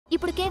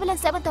ఇప్పుడు కేవలం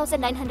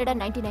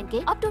 7,999కే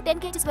up to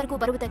 10 kgs వరకు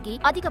బరువు తగ్గి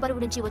అధిక బరువు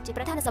నుంచి వచ్చే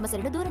ప్రధాన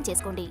సమస్యలను దూరం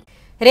చేసుకోండి.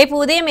 రేపు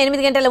ఉదయం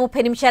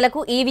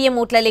 8:30 ఈవీఎం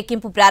ఓట్ల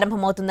లెక్కింపు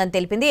ప్రారంభమవుతుందని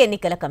తెలిపింది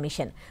ఎన్నికల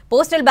కమిషన్.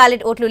 పోస్టల్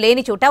బ్యాలెట్ ఓట్లు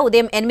లేని చోట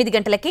ఉదయం 8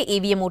 గంటలకే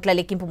ఈవీఎం ఓట్ల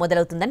లెక్కింపు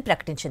మొదలవుతుందని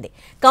ప్రకటించింది.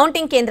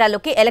 కౌంటింగ్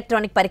కేంద్రాల్లోకి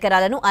ఎలక్ట్రానిక్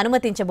పరికరాలను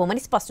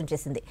అనుమతించబోమని స్పష్టం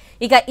చేసింది.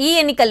 ఇక ఈ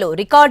ఎన్నికల్లో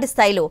రికార్డు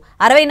స్థాయిలో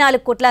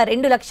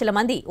 64,02,00,000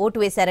 మంది ఓటు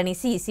వేశారని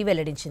సీఈసీ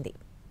వెల్లడించింది.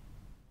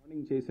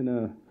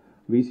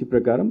 VC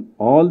prakaram,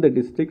 all the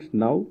districts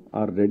now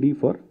are ready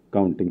for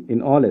counting in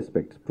all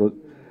aspects.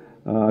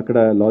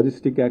 Akkada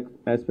logistic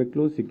aspect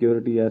lo,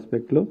 security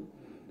aspect lo,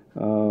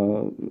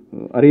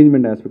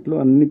 arrangement aspect lo,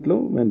 annitlo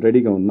men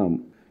ready ga unnam.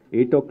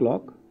 8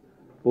 o'clock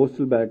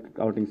postal ballot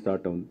counting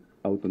start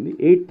avutundi.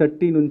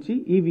 8:30 nunchi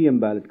EVM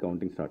ballot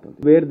counting start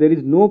avutundi. Where there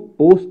is no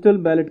postal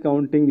ballot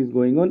counting is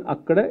going on,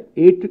 akkada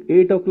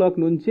 8 o'clock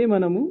nunchi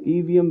manamu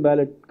EVM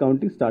ballot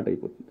counting start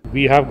ayipotundi.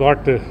 We have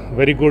got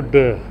very good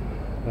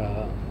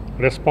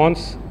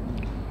response.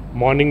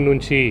 Morning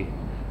నుంచి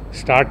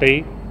start అయ్యి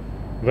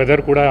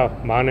weather కూడా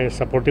బాగానే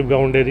సపోర్టివ్గా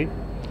ఉండేది.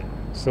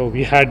 So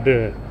we had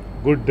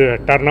good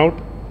turn out.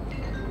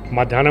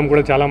 మధ్యాహ్నం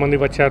కూడా చాలామంది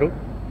వచ్చారు.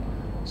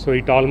 So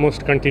it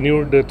almost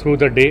continued through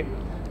the day.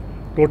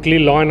 Totally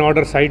law and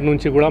order side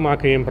నుంచి కూడా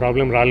మాకు ఏం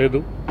ప్రాబ్లం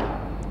రాలేదు.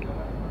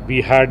 We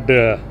had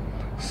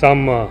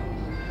some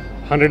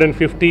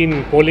 115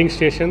 polling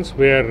stations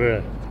wear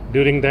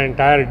during the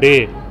entire day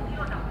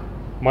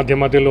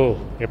మధ్యలో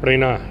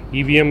ఎప్పుడైనా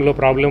ఈవీఎంలో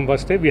ప్రాబ్లం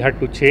వస్తే we had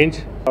to change.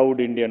 Proud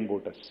Indian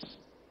voters.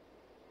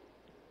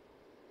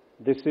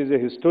 This is a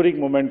historic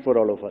moment for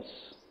all of us,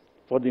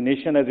 for the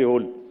nation as a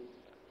whole.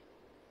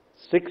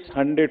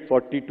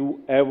 642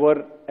 ever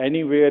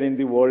anywhere in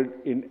the world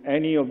in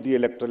any of the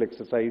electoral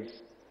exercise.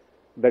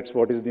 That's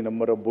what is the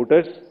number of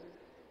voters.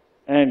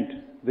 And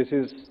this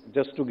is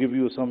just to give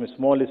you some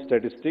small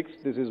statistics.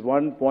 This is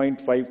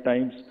 1.5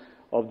 times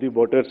of the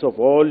voters of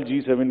all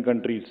G7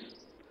 countries.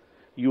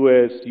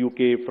 US, UK,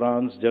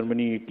 France,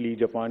 Germany, Italy,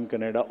 Japan,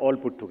 Canada, all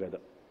put together.